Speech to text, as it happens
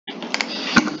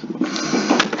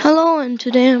Hello, and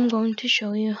today I'm going to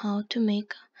show you how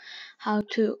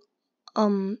to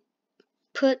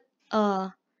put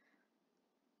a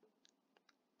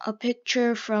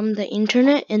picture from the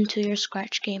internet into your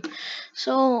Scratch game.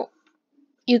 So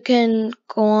you can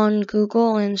go on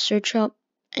Google and search up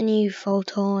any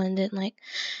photo and then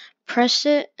press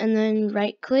it and then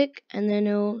right click, and then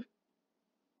it'll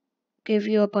give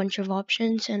you a bunch of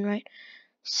options and write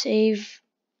save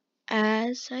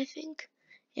as, I think.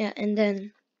 Yeah, and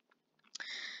then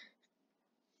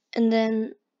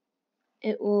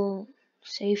it will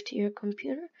save to your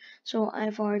computer. So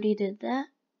I've already did that.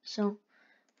 So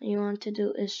what you want to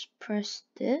do is press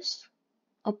this,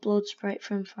 upload sprite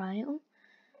from file,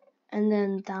 and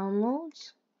then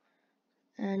downloads,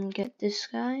 and get this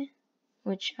guy,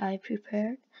 which I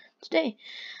prepared today.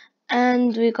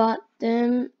 And we got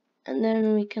them, and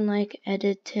then we can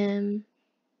edit him.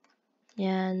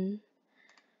 Yeah, and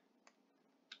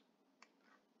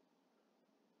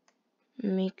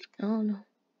make, oh no,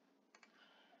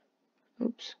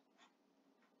 oops.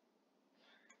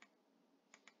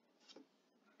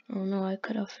 Oh no, I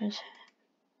cut off his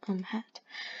hat.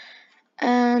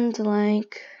 And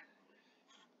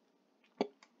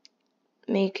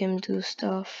make him do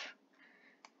stuff.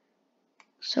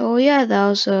 So yeah, that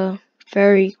was a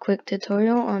very quick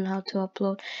tutorial on how to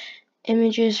upload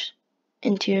images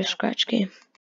into your Scratch game.